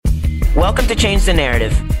Welcome to Change the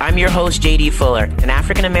Narrative. I'm your host, JD Fuller, an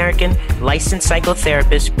African-American licensed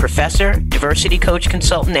psychotherapist, professor, diversity coach,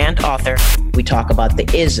 consultant, and author. We talk about the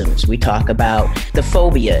isms. We talk about the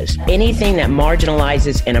phobias, anything that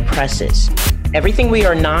marginalizes and oppresses. Everything we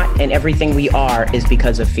are not and everything we are is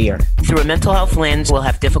because of fear. Through a mental health lens, we'll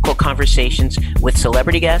have difficult conversations with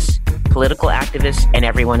celebrity guests, political activists, and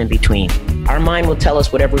everyone in between. Our mind will tell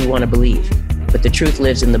us whatever we want to believe, but the truth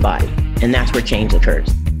lives in the body, and that's where change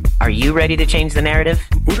occurs. Are you ready to change the narrative?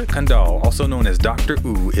 Uda Kandal, also known as Dr.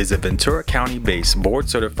 U, is a Ventura County-based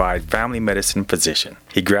board-certified family medicine physician.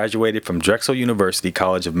 He graduated from Drexel University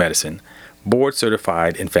College of Medicine,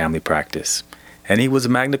 board-certified in family practice, and he was a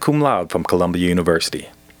magna cum laude from Columbia University.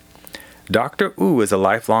 Dr. U is a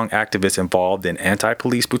lifelong activist involved in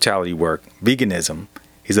anti-police brutality work, veganism.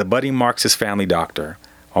 He's a budding Marxist family doctor,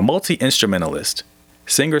 a multi-instrumentalist,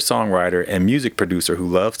 singer-songwriter, and music producer who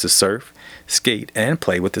loves to surf, skate, and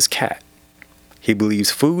play with his cat. He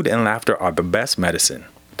believes food and laughter are the best medicine.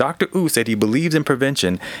 Dr. U said he believes in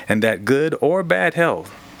prevention and that good or bad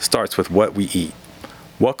health starts with what we eat.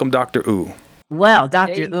 Welcome, Dr. U. Well,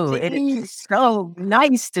 Dr. U, it is so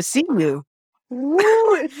nice to see you.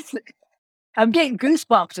 I'm getting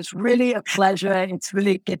goosebumps. It's really a pleasure. It's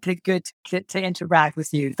really good to interact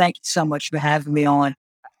with you. Thank you so much for having me on.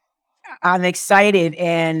 I'm excited,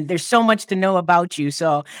 and there's so much to know about you.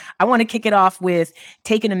 So I want to kick it off with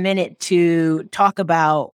taking a minute to talk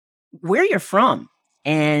about where you're from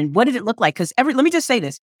and what did it look like? Because let me just say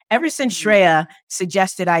this. Ever since Shreya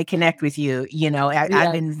suggested I connect with you,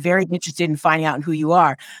 I've been very interested in finding out who you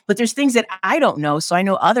are. But there's things that I don't know, so I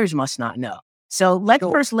know others must not know. So let's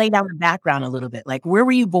first lay down the background a little bit. Like, where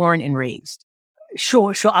were you born and raised?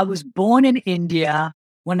 Sure. I was born in India.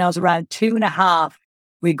 When I was around 2.5.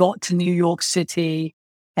 We got to New York City,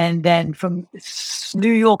 and then from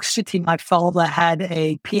New York City, my father had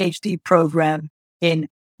a PhD program in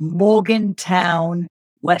Morgantown,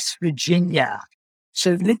 West Virginia.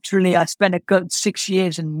 So literally, I spent a good 6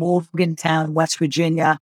 years in Morgantown, West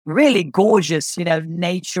Virginia. Really gorgeous,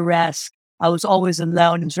 nature-esque. I was always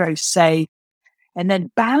alone. It was very safe. And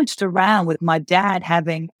then bounced around with my dad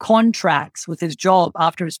having contracts with his job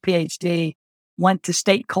after his PhD. Went to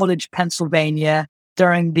State College, Pennsylvania,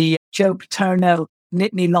 during the Joe Paterno,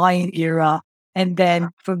 Nittany Lion era. And then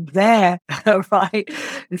from there, right,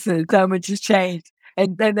 so much has changed.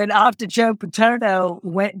 And then after Joe Paterno,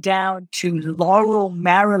 went down to Laurel,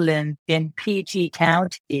 Maryland in PG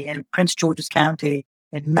County, in Prince George's County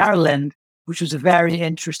in Maryland, which was very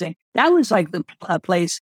interesting. That was like the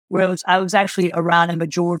place where I was actually around a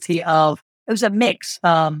majority of, it was a mix,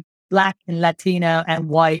 Black and Latino and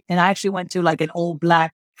white. And I actually went to like an all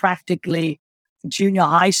Black, practically junior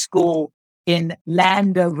high school in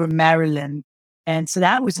Landover, Maryland. And so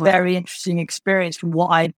that was a very interesting experience from what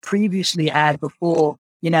I previously had before.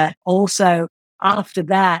 Also after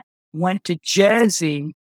that, went to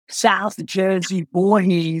Jersey, South Jersey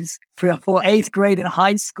Voorhees for 8th grade in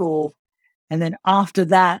high school. And then after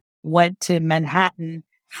that, went to Manhattan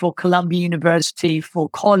for Columbia University for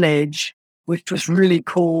college, which was really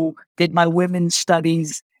cool. Did my women's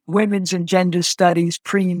and gender studies,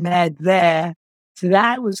 pre-med there. So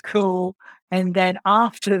that was cool. And then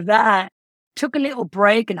after that, took a little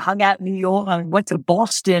break and hung out in New York and went to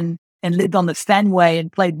Boston and lived on the Fenway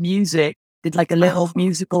and played music, did like a little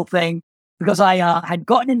musical thing because I had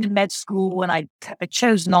gotten into med school and I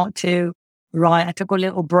chose not to, right? I took a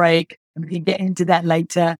little break and we can get into that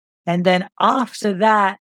later. And then after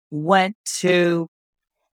that, went to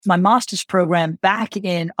my master's program back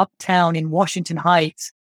in Uptown in Washington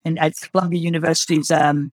Heights and at Columbia University's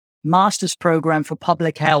master's program for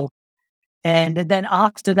public health. And then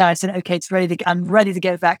after that, I said, okay, I'm ready to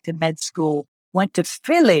go back to med school. Went to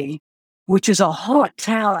Philly, which is a hot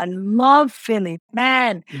town. I love Philly,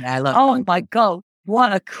 man. Yeah, oh my God,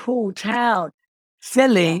 what a cool town.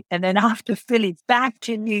 Philly. And then after Philly, back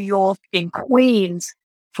to New York in Queens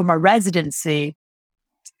for my residency.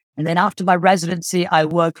 And then after my residency, I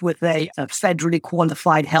worked with a federally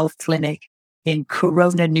qualified health clinic in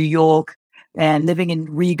Corona, New York, and living in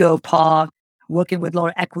Rego Park, working with a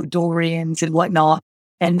lot of Ecuadorians and whatnot.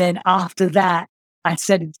 And then after that, I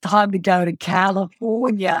said, it's time to go to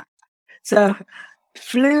California. So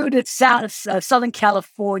flew to Southern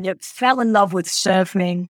California, fell in love with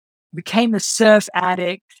surfing, became a surf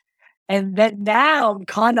addict. And then now I'm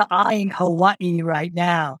kind of eyeing Hawaii right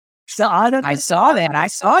now. So I saw that. I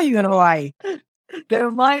saw you in Hawaii.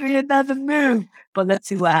 There might be another move, but let's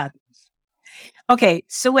see what happens. Okay,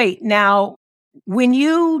 so wait, now, when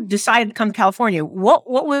you decided to come to California, what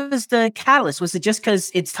was the catalyst? Was it just because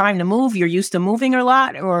it's time to move? You're used to moving a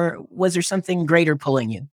lot, or was there something greater pulling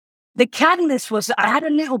you? The catalyst was I had a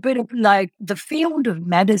little bit of like the field of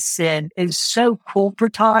medicine is so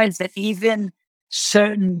corporatized that even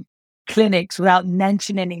certain clinics, without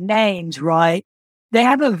mentioning any names, right? They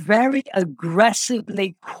have a very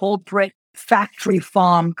aggressively corporate factory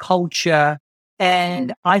farm culture.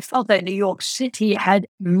 And I felt that New York City had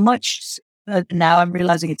much, now I'm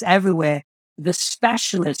realizing it's everywhere. The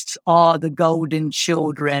specialists are the golden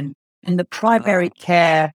children, and the primary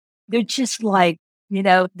care, they're just like,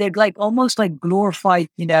 they're like almost like glorified,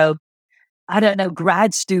 I don't know,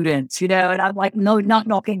 grad students, and I'm like, no, not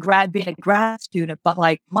knocking being a grad student, but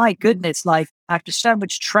like, my goodness, like after so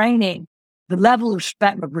much training, the level of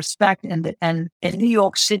respect and in New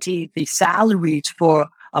York City, the salaries for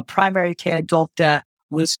a primary care doctor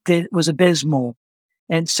was abysmal.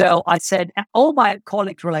 And so I said, all my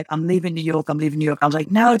colleagues were like, I'm leaving New York. I was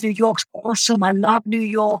like, no, New York's awesome. I love New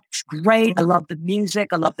York. It's great. I love the music.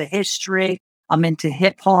 I love the history. I'm into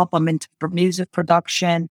hip hop. I'm into music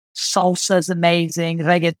production. Salsa's amazing.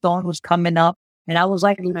 Reggaeton was coming up. And I was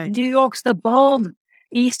like, New York's the bomb.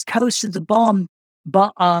 East Coast is the bomb.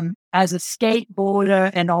 But as a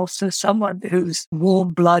skateboarder and also someone who's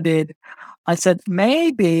warm-blooded, I said,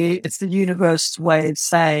 maybe it's the universe's way of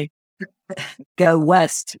saying, go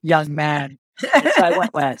west, young man. So I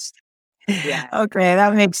went west. Yeah. Okay,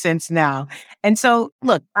 that makes sense now. And so,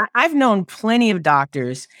 look, I've known plenty of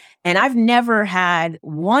doctors, and I've never had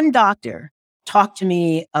one doctor talk to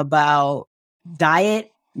me about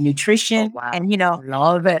diet, nutrition, and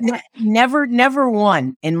love it. Never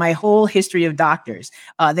one in my whole history of doctors.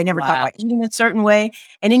 They never talk about eating a certain way.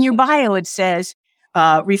 And in your bio, it says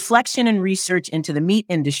reflection and research into the meat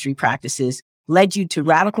industry practices led you to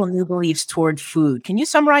radical new beliefs toward food. Can you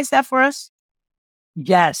summarize that for us?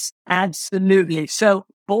 Yes, absolutely. So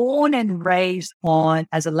born and raised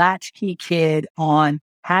as a latchkey kid on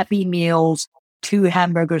Happy Meals, 2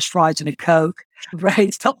 hamburgers, fries, and a Coke.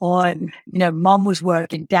 Raised on, mom was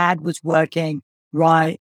working, dad was working,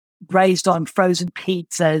 right? Raised on frozen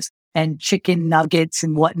pizzas and chicken nuggets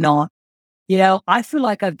and whatnot. I feel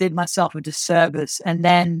like I've did myself a disservice. And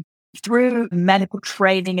then through medical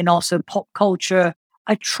training and also pop culture,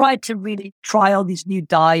 I tried to really try all these new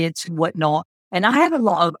diets and whatnot. And I had a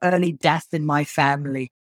lot of early death in my family.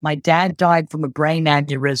 My dad died from a brain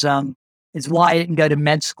aneurysm. Is why I didn't go to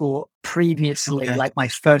med school previously, like my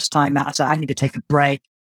first time out. So I need to take a break.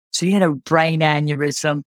 So he had a brain aneurysm.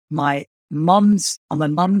 On my mom's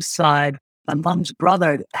side, my mom's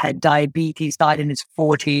brother had diabetes, died in his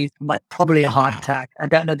 40s, but probably a heart attack. I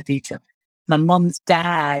don't know the detail. My mom's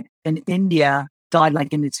dad in India died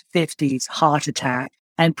like in his 50s, heart attack,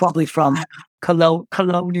 and probably from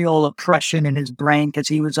colonial oppression in his brain because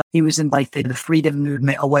he was in like the freedom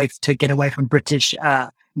movement to get away from British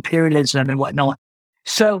imperialism and whatnot.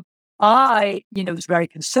 So I, was very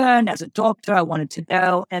concerned as a doctor. I wanted to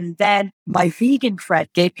know. And then my vegan friend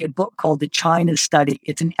gave me a book called The China Study.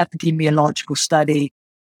 It's an epidemiological study,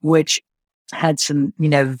 which had some,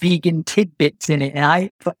 vegan tidbits in it. And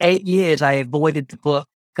for 8 years, I avoided the book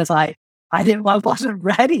because I wasn't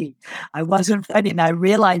ready. I wasn't ready. And I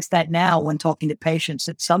realized that now when talking to patients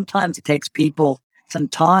that sometimes it takes people some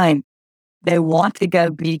time. They want to go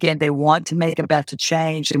vegan. They want to make a better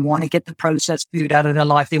change. They want to get the processed food out of their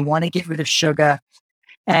life. They want to get rid of sugar.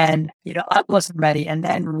 And, I wasn't ready. And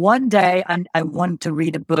then one day I wanted to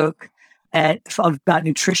read a book about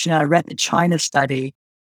nutrition. I read the China Study,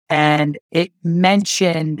 and it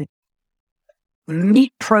mentioned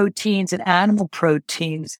meat proteins and animal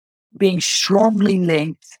proteins being strongly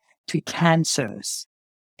linked to cancers,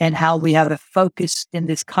 and how we have a focus in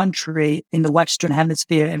this country, in the Western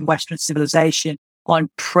hemisphere and Western civilization on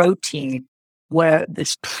protein, where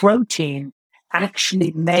this protein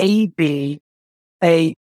actually may be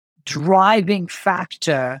a driving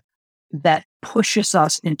factor that pushes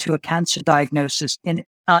us into a cancer diagnosis in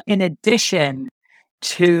addition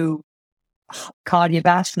to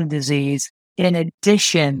cardiovascular disease, in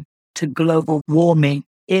addition to global warming,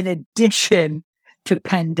 in addition to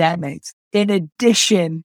pandemics, in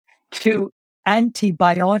addition to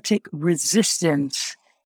antibiotic resistance,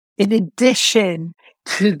 in addition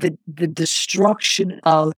to the destruction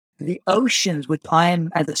of the oceans, which I am,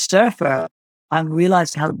 as a surfer, I'm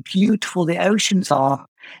realizing how beautiful the oceans are.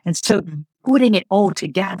 And so putting it all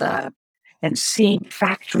together and seeing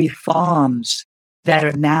factory farms that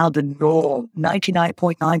are now the norm,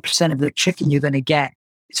 99.9% of the chicken you're going to get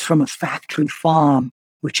is from a factory farm,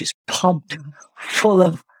 which is pumped full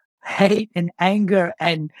of hate and anger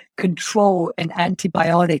and control and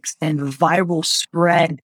antibiotics and viral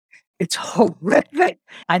spread. It's horrific.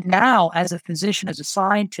 And now, as a physician, as a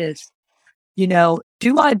scientist,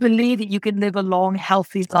 do I believe that you can live a long,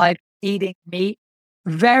 healthy life eating meat.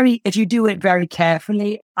 If you do it very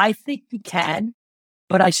carefully, I think you can,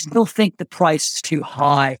 but I still think the price is too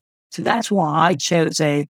high. So that's why I chose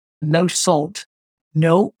a no salt,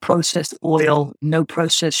 no processed oil, no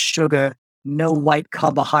processed sugar, no white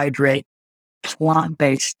carbohydrate,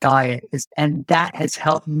 plant-based diet. And that has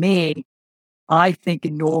helped me, I think,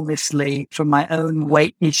 enormously for my own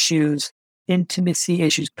weight issues, intimacy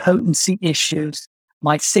issues, potency issues,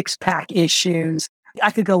 my six-pack issues. I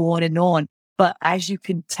could go on and on. But as you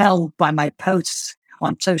can tell by my posts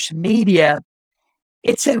on social media,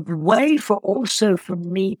 it's a way for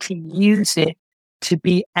me to use it to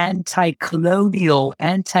be anti-colonial,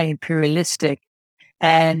 anti-imperialistic,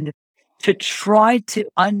 and to try to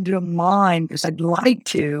undermine, because I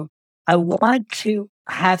want to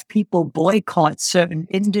have people boycott certain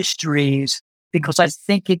industries because I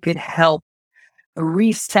think it could help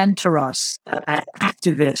recenter us as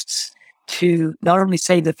activists to not only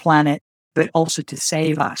save the planet, but also to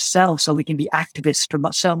save ourselves so we can be activists for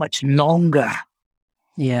so much longer.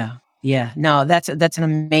 Yeah. Yeah. No, that's an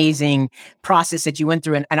amazing process that you went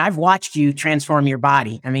through. And I've watched you transform your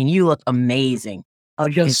body. I mean, you look amazing. Oh,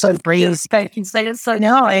 you're so brave. So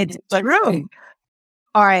no, it's true.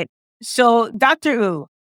 All right. So, Dr. U,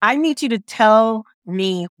 I need you to tell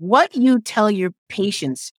me what you tell your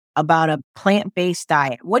patients about a plant-based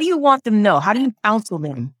diet. What do you want them to know? How do you counsel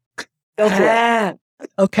them?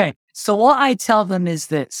 Okay. So what I tell them is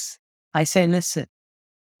this. I say, listen,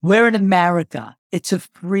 we're in America. It's a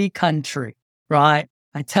free country, right?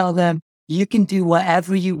 I tell them, you can do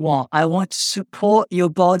whatever you want. I want to support your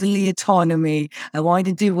bodily autonomy. I want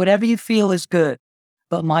you to do whatever you feel is good.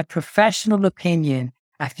 But my professional opinion,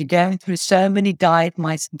 after going through so many diets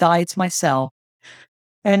myself,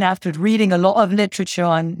 and after reading a lot of literature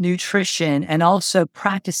on nutrition and also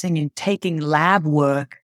practicing and taking lab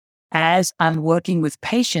work as I'm working with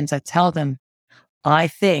patients, I tell them, I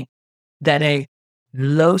think that a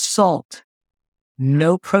low salt,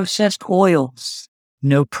 no processed oils,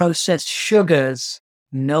 no processed sugars,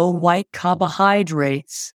 no white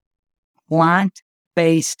carbohydrates,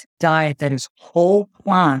 plant-based diet that is whole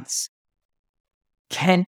plants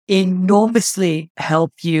can enormously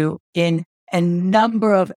help you in a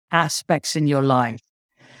number of aspects in your life.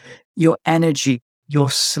 Your energy, your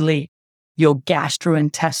sleep, your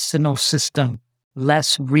gastrointestinal system,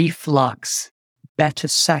 less reflux, better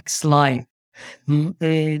sex life,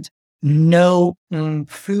 no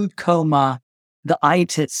food coma, the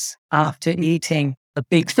itis after eating a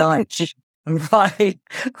big lunch,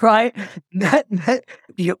 right?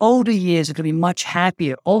 Your older years are going to be much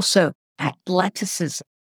happier. Also, athleticism.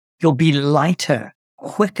 You'll be lighter,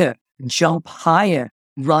 quicker, jump higher,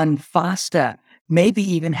 run faster, maybe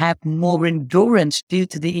even have more endurance due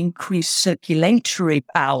to the increased circulatory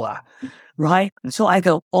power, right? So I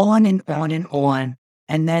go on and on and on.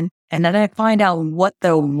 And then I find out what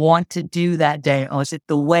they'll want to do that day. Or is it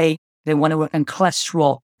the weight they want to work on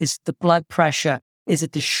cholesterol? Is it the blood pressure? Is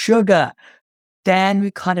it the sugar? Then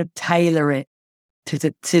we kind of tailor it to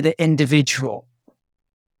the individual.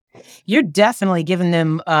 You're definitely giving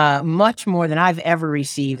them much more than I've ever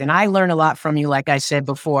received. And I learn a lot from you, like I said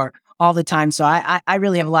before, all the time. So I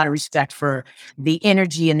really have a lot of respect for the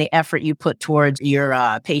energy and the effort you put towards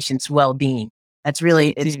your patients' well-being. That's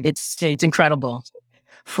really, it's incredible.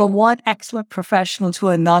 From one excellent professional to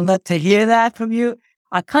another, to hear that from you,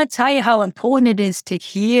 I can't tell you how important it is to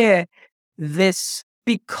hear this,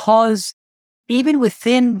 because even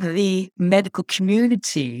within the medical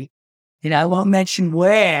community, I won't mention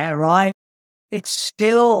where, right? It's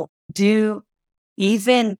still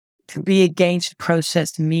even to be against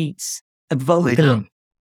processed meats, to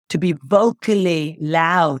be vocally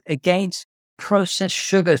loud against processed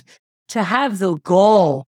sugars, to have the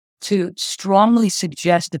goal to strongly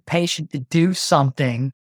suggest the patient to do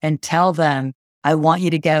something and tell them, I want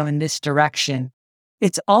you to go in this direction.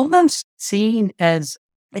 It's almost seen as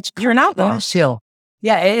you're not controversial.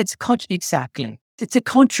 Yeah, exactly. It's a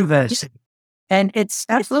controversy. And it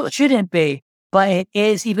shouldn't be, but it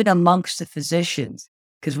is even amongst the physicians,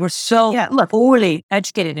 because we're so poorly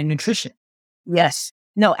educated in nutrition. Yes.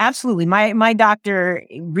 No, absolutely. My doctor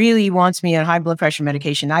really wants me on high blood pressure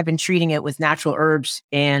medication. I've been treating it with natural herbs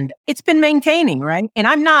and it's been maintaining, right? And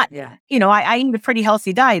I'm not, I eat a pretty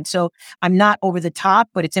healthy diet. So I'm not over the top,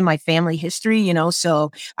 but it's in my family history,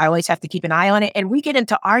 so I always have to keep an eye on it. And we get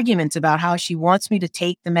into arguments about how she wants me to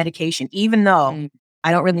take the medication, even though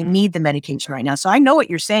I don't really need the medication right now. So I know what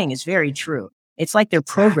you're saying is very true. It's like they're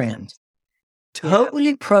programmed.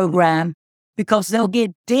 Totally programmed, because they'll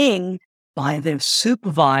get dinged by their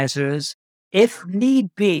supervisors if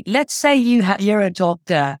need be. Let's say you're a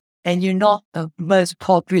doctor and you're not the most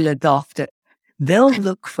popular doctor, they'll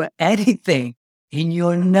look for anything in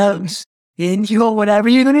your notes, in your whatever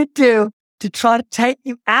you're going to do to try to take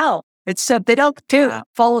you out. And so if they don't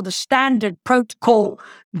follow the standard protocol,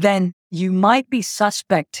 then you might be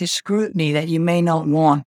suspect to scrutiny that you may not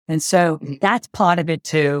want. And so that's part of it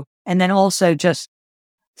too. And then also just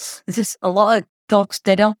a lot of docs,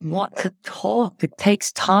 they don't want to talk. It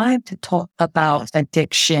takes time to talk about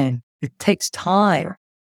addiction. It takes time.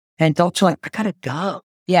 And docs are like, I gotta go.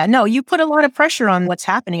 Yeah, no, you put a lot of pressure on what's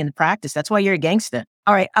happening in the practice. That's why you're a gangster.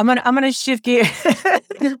 All right, I'm gonna shift gears.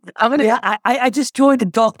 I just joined the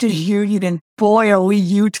doctors union, and boy, are we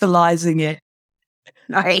utilizing it.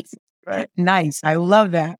 Nice. Right. Nice. I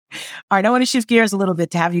love that. All right, I want to shift gears a little bit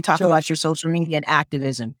to have you talk about your social media and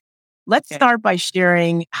activism. Let's start by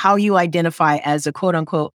sharing how you identify as a quote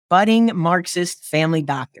unquote budding Marxist family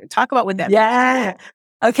doctor. Talk about what that means.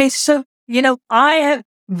 Okay, so, I have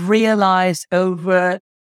realized over,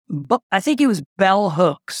 I think it was Bell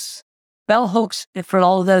Hooks. Bell Hooks, for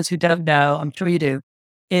all of those who don't know, I'm sure you do,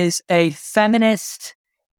 is a feminist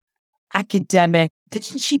academic.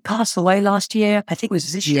 Didn't she pass away last year? I think it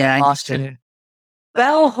was this year. Last year.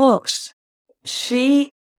 Bell Hooks,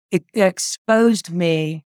 she exposed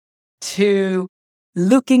me to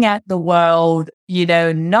looking at the world,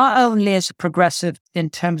 not only as a progressive in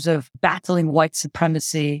terms of battling white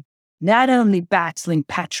supremacy, not only battling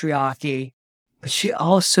patriarchy, but she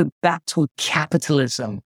also battled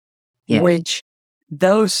capitalism, which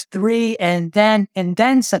those three, and then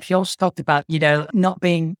she also talked about, not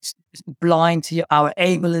being blind to our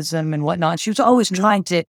ableism and whatnot. She was always trying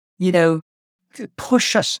to,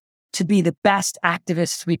 push us to be the best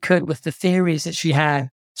activists we could with the theories that she had.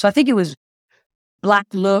 So I think it was Black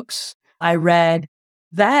Looks. I read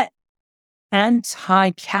that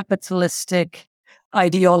anti-capitalistic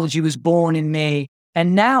ideology was born in me.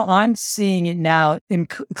 And now I'm seeing it now in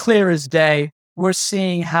clear as day. We're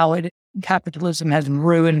seeing how capitalism has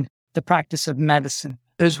ruined the practice of medicine,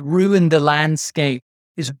 has ruined the landscape,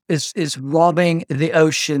 is robbing the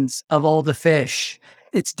oceans of all the fish.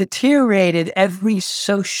 It's deteriorated every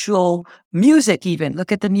social music even.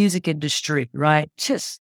 Look at the music industry, right?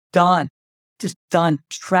 Just done.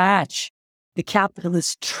 Trash. The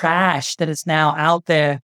capitalist trash that is now out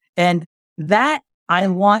there. And that I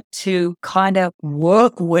want to kind of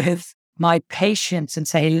work with my patients and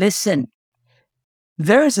say, listen,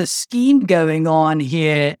 there's a scheme going on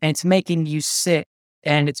here and it's making you sick,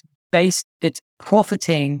 and it's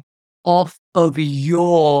profiting off of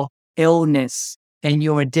your illness and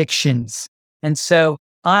your addictions. And so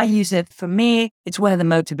I use it. For me, it's one of the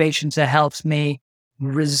motivations that helps me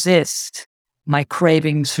resist my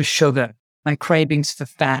cravings for sugar, my cravings for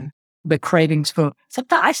fat, the cravings for,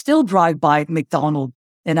 sometimes I still drive by McDonald's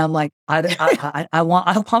and I'm like, I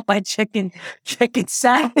want my chicken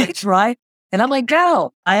sandwich, right? And I'm like,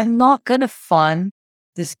 no, I am not going to fund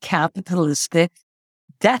this capitalistic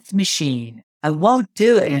death machine. I won't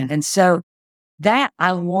do it. And so that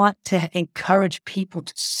I want to encourage people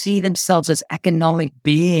to see themselves as economic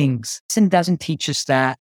beings. Medicine doesn't teach us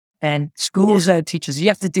that. And schools don't teach us. You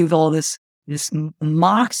have to do all this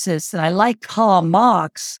Marxist. And I like Karl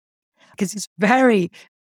Marx because it's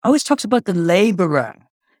always talks about the laborer,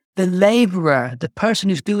 the person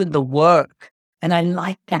who's doing the work. And I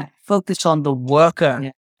like that focus on the worker.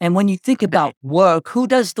 Yeah. And when you think about work, who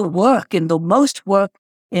does the work? And the most work,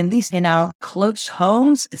 at least in our close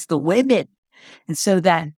homes, it's the women. And so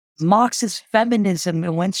that Marxist feminism,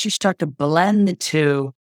 and once you start to blend the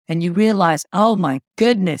two and you realize, oh my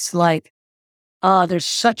goodness, there's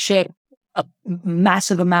such a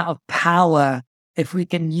massive amount of power if we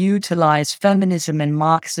can utilize feminism and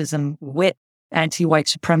Marxism with anti-white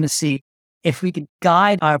supremacy, if we could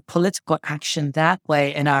guide our political action that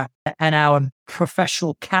way and our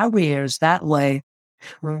professional careers that way,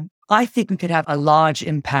 I think we could have a larger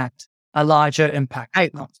impact. I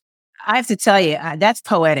have to tell you, that's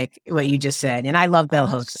poetic, what you just said. And I love bell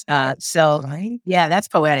hooks. Yeah, that's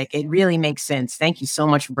poetic. It really makes sense. Thank you so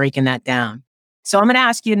much for breaking that down. So I'm going to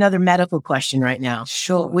ask you another medical question right now.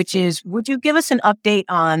 Sure. Which is, would you give us an update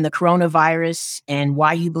on the coronavirus and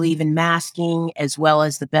why you believe in masking, as well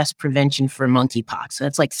as the best prevention for monkeypox? So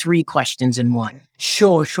that's like 3 questions in one.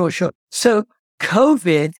 Sure. So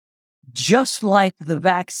COVID, just like the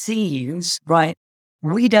vaccines, right?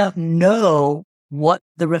 We don't know what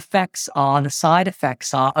the effects are, the side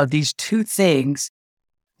effects are of these two things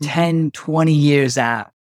 10, 20 years out.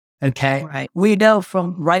 Okay. Right. We know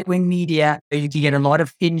from right-wing media, you can get a lot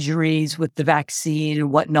of injuries with the vaccine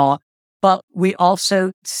and whatnot, but we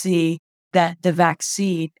also see that the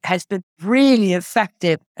vaccine has been really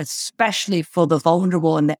effective, especially for the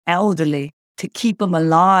vulnerable and the elderly, to keep them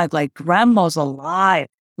alive, like grandma's alive.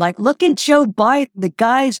 Like, look at Joe Biden. The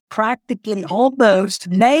guy's practically almost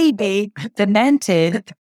maybe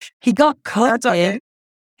demented. He got COVID. Okay.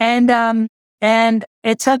 And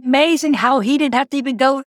it's amazing how he didn't have to even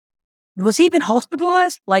go. Was he even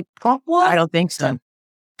hospitalized? Like, proper? I don't think so.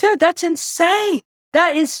 Dude, that's insane.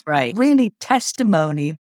 That is really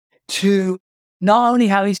testimony to not only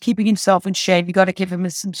how he's keeping himself in shape. You got to give him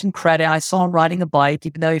some credit. I saw him riding a bike,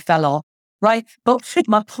 even though he fell off. Right. But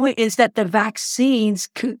my point is that the vaccines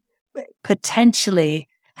could potentially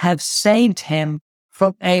have saved him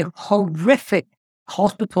from a horrific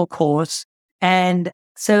hospital course. And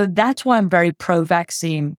so that's why I'm very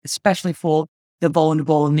pro-vaccine, especially for the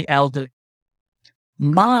vulnerable and the elderly.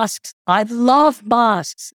 Masks. I love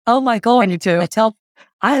masks. Oh my God. Me too.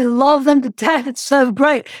 I love them to death. It's so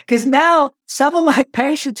great. Because now some of my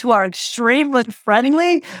patients who are extremely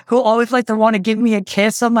friendly, who always like to want to give me a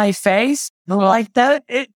kiss on my face, like that,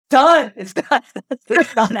 it's done. It's done.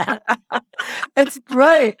 It's done. It's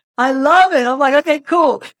great. I love it. I'm like, okay,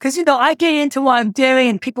 cool. Because, I get into what I'm doing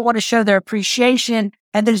and people want to show their appreciation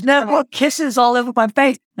and there's no more kisses all over my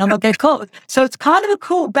face. And I'm like, okay, cool. So it's kind of a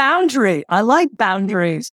cool boundary. I like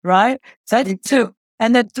boundaries, right? So I do too.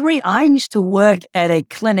 And then 3, I used to work at a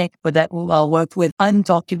clinic that worked with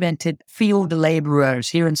undocumented field laborers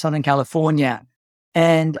here in Southern California.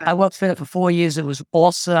 And I worked for it for 4 years. It was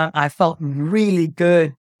awesome. I felt really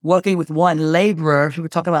good working with one laborer. We were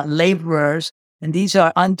talking about laborers, and these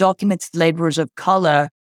are undocumented laborers of color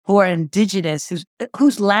who are indigenous,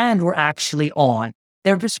 whose land we're actually on.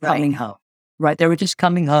 They're just coming home, right? They were just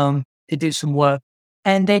coming home to do some work.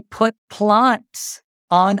 And they put plants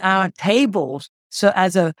on our tables. So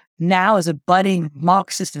as a budding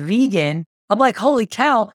Marxist vegan, I'm like, holy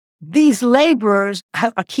cow, these laborers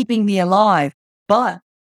are keeping me alive. But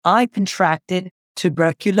I contracted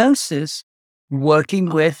tuberculosis working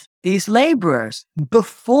with these laborers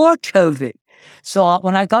before COVID. So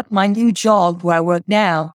when I got my new job where I work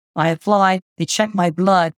now, I applied, they checked my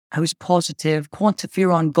blood. I was positive,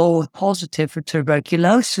 quantiferon gold positive for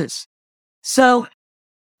tuberculosis. So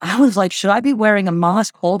I was like, should I be wearing a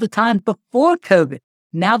mask all the time before COVID?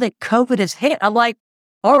 Now that COVID has hit, I'm like,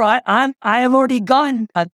 all right, I have already gotten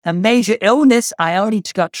a major illness. I already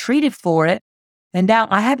got treated for it. And now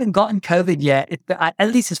I haven't gotten COVID yet,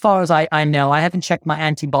 at least as far as I know. I haven't checked my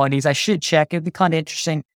antibodies. I should check. It'd be kind of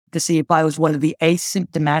interesting to see if I was one of the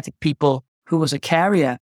asymptomatic people who was a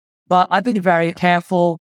carrier. But I've been very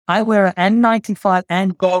careful. I wear an N95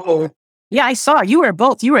 and goggles. Yeah, I saw you wear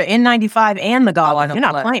both. You were N95 and the goggles. You're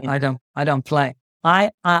not playing. I don't play.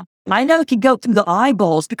 I know it can go through the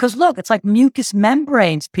eyeballs because look, it's like mucous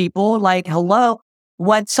membranes, people. Like, hello.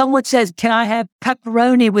 When someone says, can I have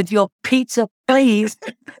pepperoni with your pizza, please?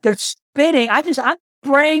 They're spitting. I'm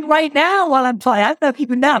spraying right now while I'm playing. I don't know if you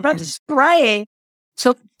know, but I'm spraying.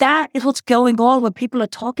 So that is what's going on when people are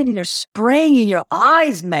talking and they're spraying in your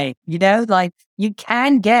eyes, mate. Like you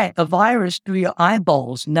can get a virus through your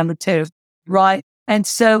eyeballs, number 2, right? And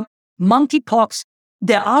so monkeypox,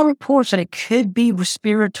 there are reports that it could be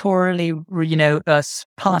respiratorily,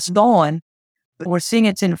 passed on. We're seeing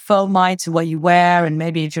it's in fomites and what you wear, and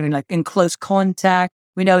maybe if you're like in close contact.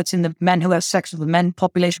 We know it's in the men who have sex with the men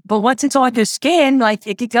population. But once it's on your skin, like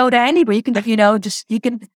it could go to anybody. You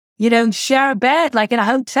can, share a bed like in a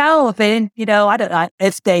hotel if they didn't,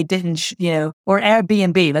 if they didn't, or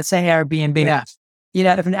Airbnb. Let's say Airbnb. Yeah.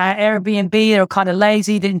 If an Airbnb, they're kind of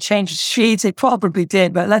lazy, didn't change the sheets, they probably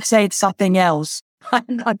did. But let's say it's something else. I'm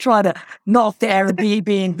not trying to knock the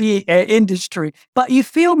Airbnb industry, but you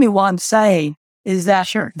feel me what I'm saying. Is that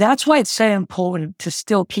sure? That's why it's so important to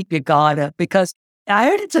still keep your guard up, because I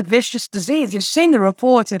heard it's a vicious disease. You've seen the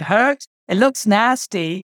reports. It hurts. It looks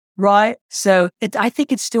nasty, right? So I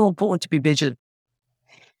think it's still important to be vigilant.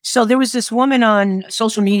 So there was this woman on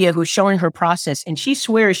social media who's showing her process, and she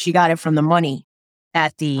swears she got it from the money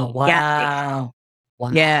at the wow.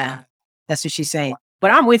 Yeah, that's what she's saying. But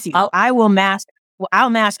I'm with you. I will mask. Well, I'll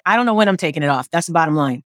mask. I don't know when I'm taking it off. That's the bottom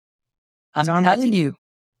line. I'm telling you.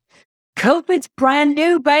 COVID's brand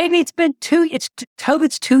new, baby.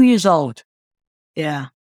 COVID's 2 years old. Yeah.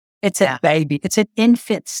 It's a baby. It's an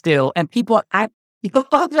infant still. And people, I'm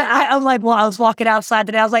like, well, I was walking outside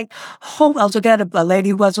today. I was like, I was looking at a lady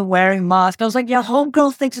who wasn't wearing a mask. I was like, yeah,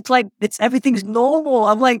 homegirl thinks everything's normal.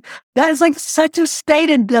 I'm like, that is like such a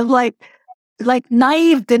state of like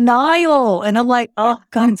naive denial. And I'm like, oh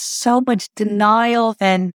God, so much denial.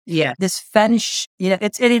 And this fetish,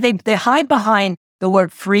 they hide behind the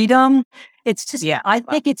word freedom. It's just, I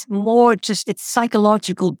think it's more just, it's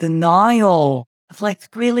psychological denial. It's like,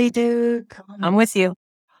 really, dude? Come on. I'm with you.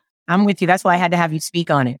 That's why I had to have you speak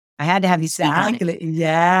on it.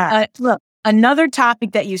 Yeah. Look, another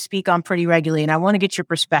topic that you speak on pretty regularly, and I want to get your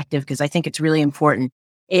perspective because I think it's really important,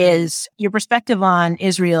 is your perspective on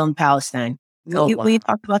Israel and Palestine. Will you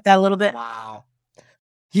talk about that a little bit? Wow.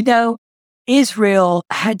 You know, Israel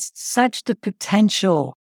had such the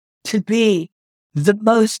potential to be the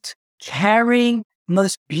most caring,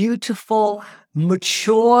 most beautiful,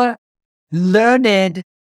 mature, learned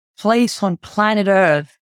place on planet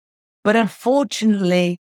Earth. But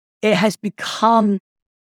unfortunately, it has become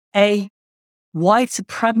a white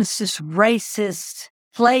supremacist, racist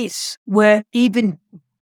place where even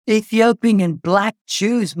Ethiopian and Black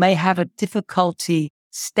Jews may have a difficulty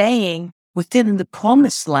staying within the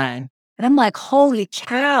promised land. And I'm like, holy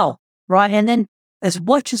cow, right? And then as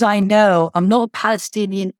much as I know, I'm not a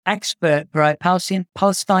Palestinian expert, right?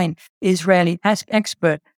 Palestine, Israeli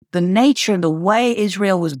expert. The nature and the way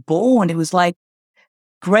Israel was born, it was like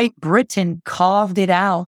Great Britain carved it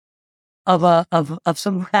out of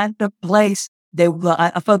some random place.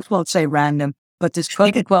 Folks won't say random, but this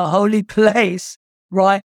quote unquote holy place,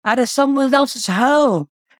 right? Out of someone else's home.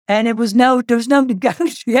 And there was no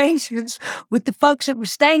negotiations with the folks that were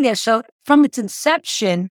staying there. So from its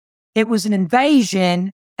inception, it was an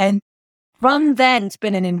invasion. And from then, it's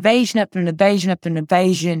been an invasion after an invasion after an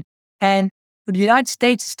invasion. And the United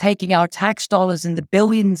States is taking our tax dollars and the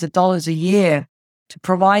billions of dollars a year to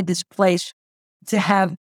provide this place to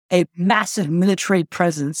have a massive military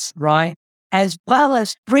presence, right? As well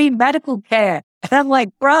as free medical care. And I'm like,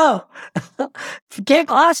 bro, give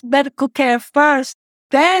us medical care first.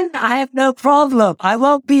 Then I have no problem. I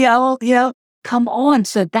won't, come on.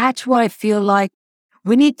 So that's why I feel like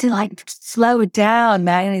we need to slow it down,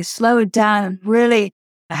 man. Slow it down and really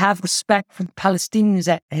have respect for the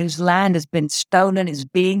Palestinians whose land has been stolen, is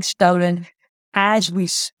being stolen as we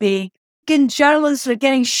speak. And journalists are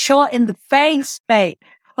getting shot in the face, mate.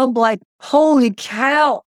 I'm like, holy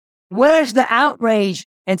cow, where's the outrage?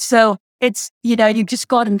 And so it's, you just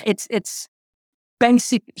got it's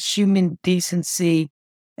basic human decency.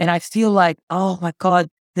 And I feel like, oh my God,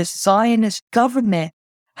 the Zionist government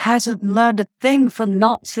hasn't learned a thing from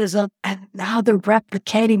Nazism, and now they're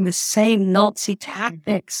replicating the same Nazi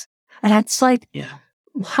tactics. And it's like,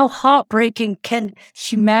 how heartbreaking can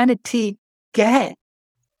humanity get?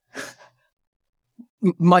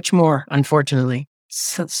 Much more, unfortunately.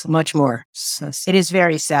 So much more. It is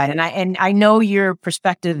very sad. And I know your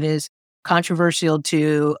perspective is controversial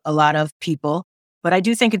to a lot of people, but I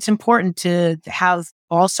do think it's important to have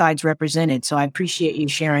all sides represented. So I appreciate you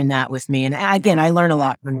sharing that with me. And again, I learn a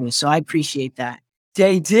lot from you, so I appreciate that.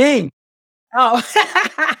 JD. Oh,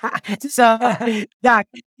 so Doc,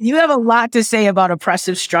 you have a lot to say about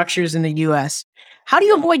oppressive structures in the U.S. How do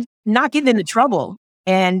you avoid not getting into trouble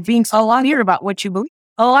and being so clear about what you believe?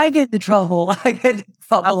 Oh, I get into trouble. I get into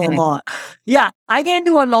trouble a lot. Yeah, I get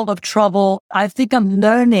into a lot of trouble. I think I'm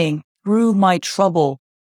learning through my trouble.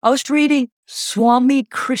 I was reading Swami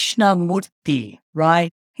Krishnamurti,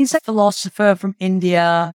 right? He's a philosopher from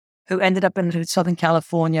India who ended up in Southern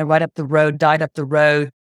California, right up the road, died up the road.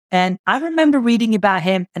 And I remember reading about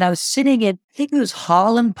him, and I was sitting in, I think it was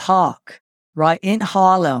Harlem Park, right? In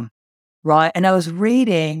Harlem, right? And I was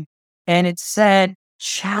reading, and it said,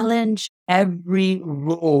 challenge every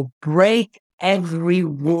rule, break every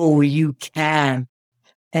rule you can.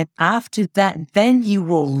 And after that, then you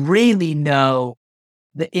will really know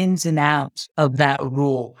the ins and outs of that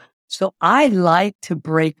rule. So I like to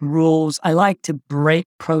break rules. I like to break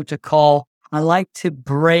protocol. I like to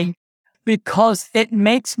break because it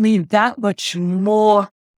makes me that much more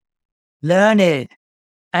learned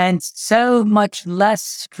and so much less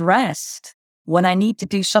stressed. When I need to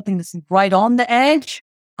do something that's right on the edge,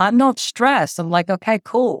 I'm not stressed. I'm like, okay,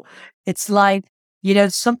 cool. It's like,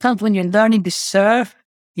 sometimes when you're learning to surf,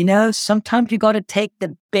 sometimes you got to take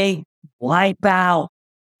the big wipe out.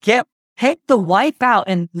 Take the wipe out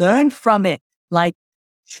and learn from it. Like,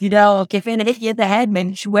 if it hit you in the head,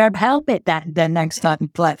 maybe you should wear a helmet the next time you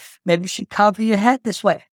play. Maybe you should cover your head this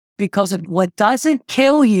way. Because what doesn't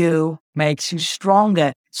kill you makes you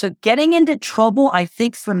stronger. So getting into trouble, I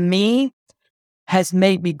think for me, has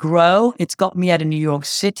made me grow. It's got me out of New York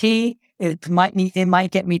City. It might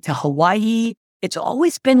get me to Hawaii. It's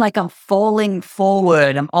always been like I'm falling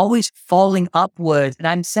forward. I'm always falling upwards. And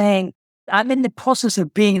I'm saying, I'm in the process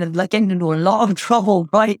of getting into a lot of trouble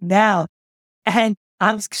right now. And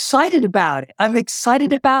I'm excited about it.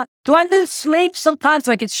 Do I lose sleep? Sometimes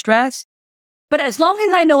I get stressed. But as long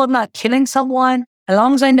as I know I'm not killing someone, as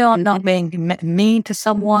long as I know I'm not being mean to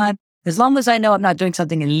someone, As long as I know I'm not doing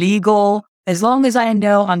something illegal, as long as I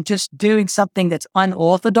know I'm just doing something that's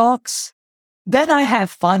unorthodox, then I have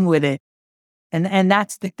fun with it. And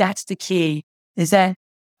that's the key, is that,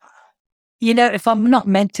 if I'm not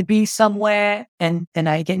meant to be somewhere and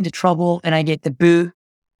I get into trouble and I get the boot,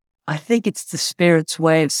 I think it's the spirit's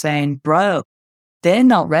way of saying, bro, they're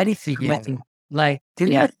not ready for you. Like, do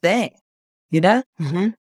your thing, Mm-hmm.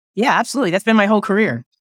 Yeah, absolutely. That's been my whole career.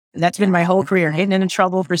 Getting into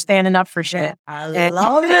trouble for standing up for shit. I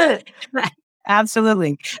love it.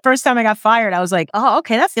 Absolutely. First time I got fired, I was like, oh,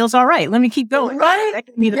 okay, that feels all right. Let me keep going. Right? That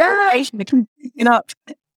can be the motivation to keep,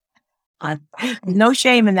 no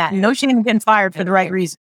shame in that. No shame in getting fired for the right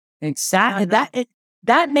reason. Exactly.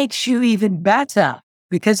 That makes you even better,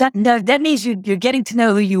 because that means you're getting to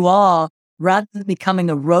know who you are rather than becoming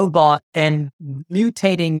a robot and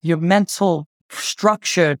mutating your mental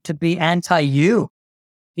structure to be anti-you.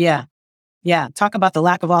 Yeah. Yeah. Talk about the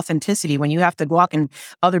lack of authenticity when you have to walk in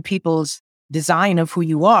other people's design of who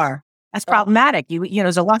you are. That's problematic.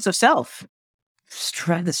 There's a loss of self.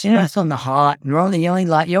 Stress on the heart. You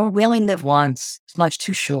only live once. It's much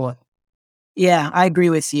too short. Yeah, I agree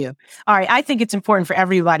with you. All right. I think it's important for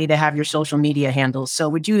everybody to have your social media handles. So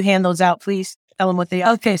would you hand those out, please? Tell them what they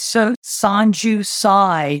are. Okay. So Sanju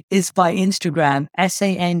Sai is by Instagram.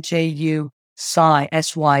 Sanju Sai,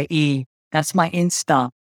 SYE. That's my Insta.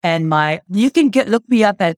 And you can look me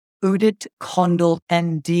up at Udit Kondal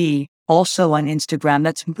MD, also on Instagram.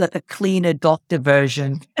 That's like a cleaner doctor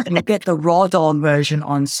version. And you get the raw dog version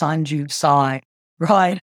on Sanju Sai,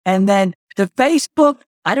 right? And then the Facebook,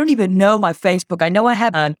 I don't even know my Facebook. I know I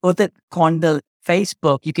have an Udit Kondal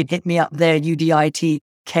Facebook. You can hit me up there,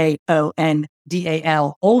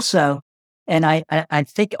 UDITKONDAL also. And I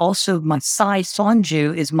think also my Sai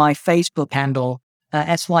Sanju is my Facebook handle,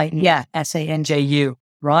 SYE, SANJU,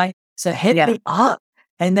 right? So hit me up.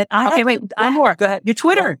 And then one more. Go ahead. Your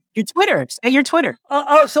Twitter. Say your Twitter.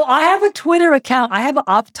 So I have a Twitter account. I have an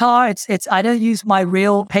avatar. It's I don't use my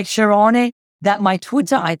real picture on it. That my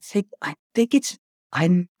Twitter, I think it's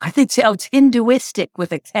Hinduistic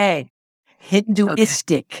with a K.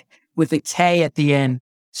 Hinduistic with a K at the end.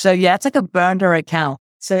 So yeah, it's like a burner account.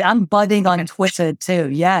 So I'm budding on Twitter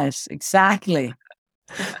too. Yes, exactly.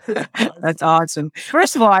 That's awesome.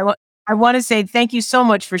 First of all, I want to say thank you so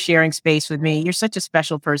much for sharing space with me. You're such a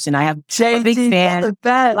special person. I have a big fan.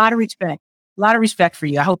 A lot of respect. A lot of respect for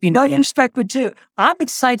you. I hope you know. No, respect for too. I'm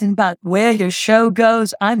excited about where your show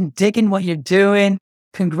goes. I'm digging what you're doing.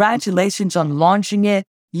 Congratulations on launching it.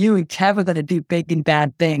 You and Kev are going to do big and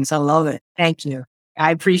bad things. I love it. Thank you.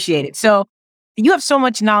 I appreciate it. So you have so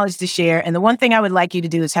much knowledge to share. And the one thing I would like you to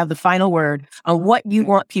do is have the final word on what you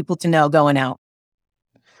want people to know going out.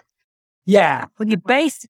 Yeah.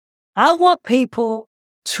 I want people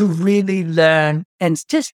to really learn and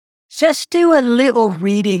just do a little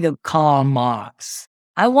reading of Karl Marx.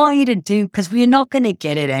 I want you to do, because we're not going to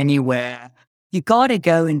get it anywhere. You got to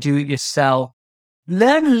go and do it yourself.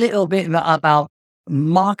 Learn a little bit about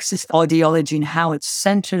Marxist ideology and how it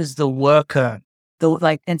centers the worker.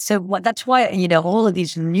 That's why, all of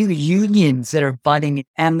these new unions that are budding at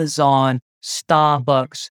Amazon,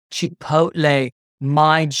 Starbucks, Chipotle,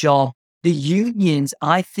 My Job, the unions,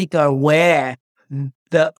 I think, are aware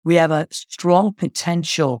that we have a strong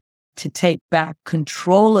potential to take back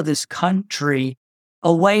control of this country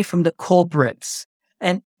away from the corporates.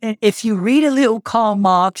 And if you read a little Karl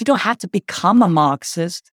Marx, you don't have to become a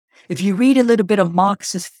Marxist. If you read a little bit of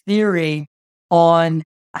Marxist theory on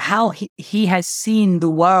how he has seen the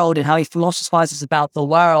world and how he philosophizes about the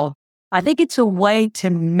world, I think it's a way to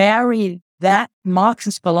marry that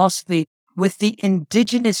Marxist philosophy with the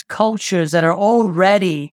indigenous cultures that are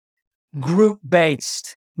already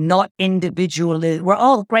group-based, not individual. We're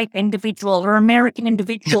all great individuals. We're American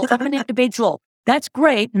individuals. I'm an individual. That's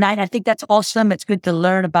great. And I think that's awesome. It's good to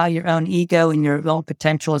learn about your own ego and your own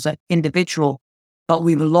potential as an individual. But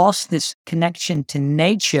we've lost this connection to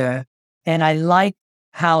nature. And I like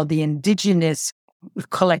how the indigenous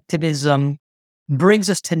collectivism brings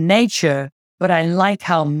us to nature. But I like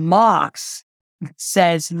how Marx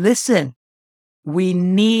says, listen, we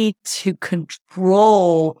need to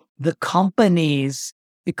control the companies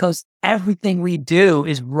because everything we do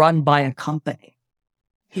is run by a company.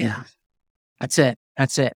 Yeah. That's it.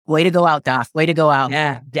 Way to go out, Doc. Way to go out.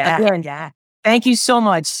 Yeah. Thank you so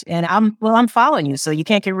much. And I'm following you, so you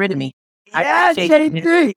can't get rid of me. Yeah,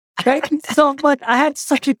 JD. Thank you so much. I had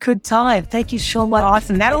such a good time. Thank you so much.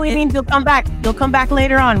 Awesome. That only means you'll come back. You'll come back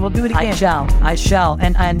later on. We'll do it again. I shall.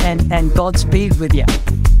 And Godspeed with you.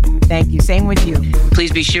 Thank you. Same with you.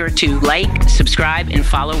 Please be sure to like, subscribe, and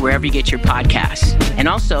follow wherever you get your podcasts. And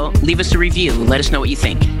also, leave us a review. Let us know what you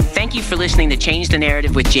think. Thank you for listening to Change the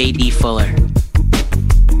Narrative with J.D. Fuller.